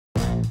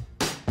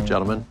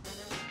Gentlemen,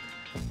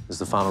 this is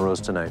the final rose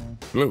tonight.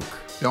 Luke.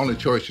 The only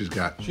choice she's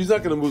got. She's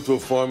not gonna move to a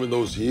farm in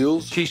those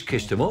heels. She's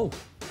kissed them all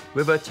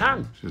with her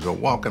tongue. She's a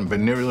walking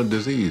venereal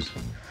disease.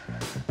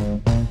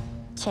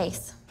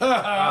 Chase.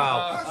 I'm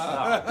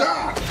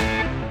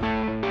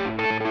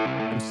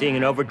seeing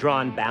an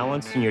overdrawn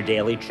balance in your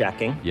daily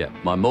checking. Yeah,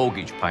 my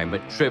mortgage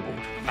payment tripled.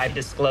 I've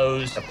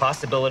disclosed the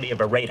possibility of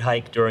a rate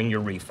hike during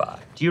your refi.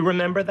 Do you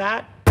remember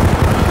that?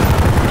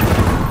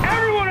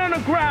 Everyone on the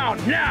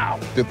ground, now!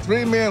 The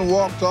three men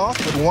walked off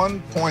with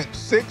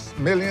 $1.6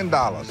 million.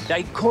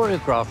 They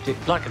choreographed it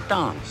like a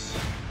dance.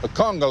 A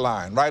conga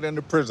line right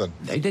into prison.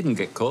 They didn't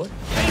get caught.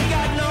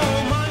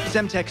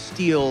 Semtech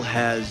Steel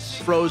has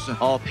frozen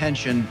all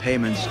pension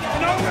payments.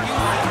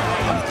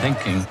 I'm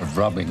thinking of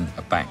robbing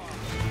a bank.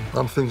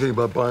 I'm thinking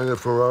about buying a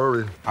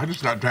Ferrari. I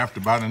just got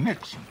drafted by the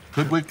Knicks.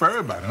 Good week for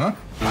everybody, huh?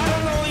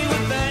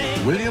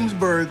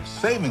 Williamsburg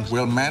Savings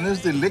will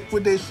manage the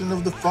liquidation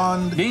of the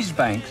fund. These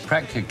banks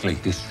practically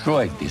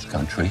destroyed this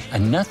country,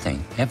 and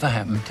nothing ever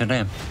happened to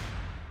them.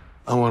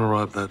 I want to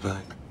rob that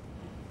bank.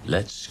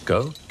 Let's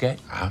go get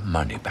our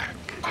money back.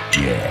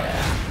 Yeah.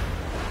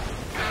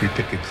 You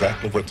took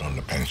exactly what's on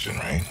the pension,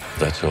 right?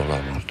 That's all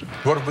I wanted.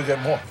 What if we get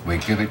more? We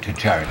give it to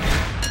charity.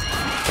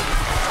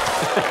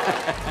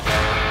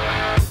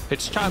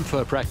 It's time for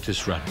a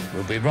practice run.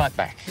 We'll be right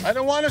back. I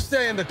don't want to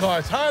stay in the car.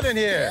 It's hot in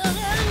here.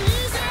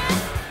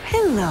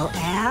 Hello,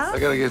 Al. I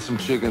gotta get some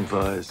chicken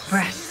thighs.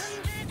 Breasts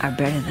are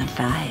better than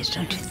thighs,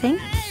 don't you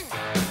think?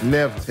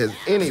 Never has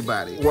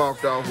anybody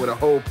walked off with a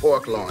whole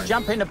pork loin.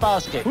 Jump in the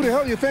basket. Who the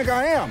hell you think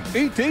I am?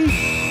 E.T.?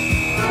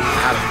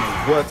 I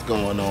don't know what's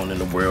going on in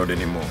the world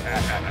anymore.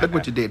 Look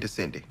what you did to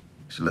Cindy.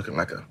 She's looking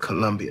like a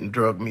Colombian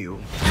drug mule.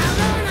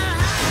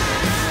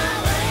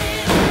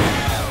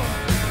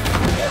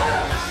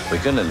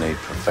 We're gonna need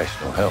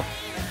professional help.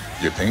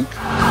 You think?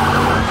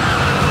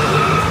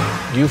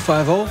 You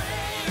 5-0?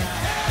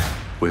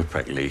 We're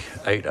practically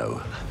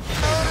 8-0.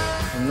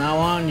 From now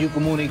on, you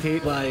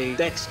communicate by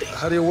texting.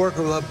 How do you work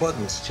without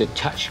buttons? It's a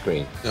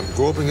touchscreen. I'm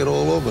groping it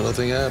all over.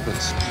 Nothing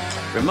happens.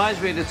 Reminds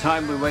me of the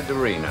time we went to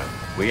Reno.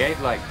 We ate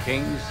like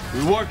kings.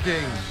 We were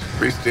kings.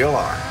 We still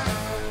are.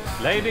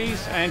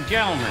 Ladies and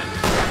gentlemen.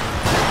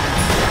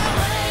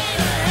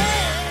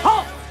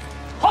 Halt!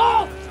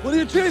 Halt! What are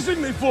you chasing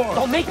me for?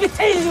 Don't make me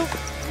tase you!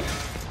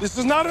 This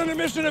is not an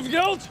admission of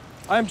guilt.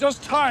 I'm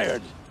just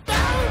tired.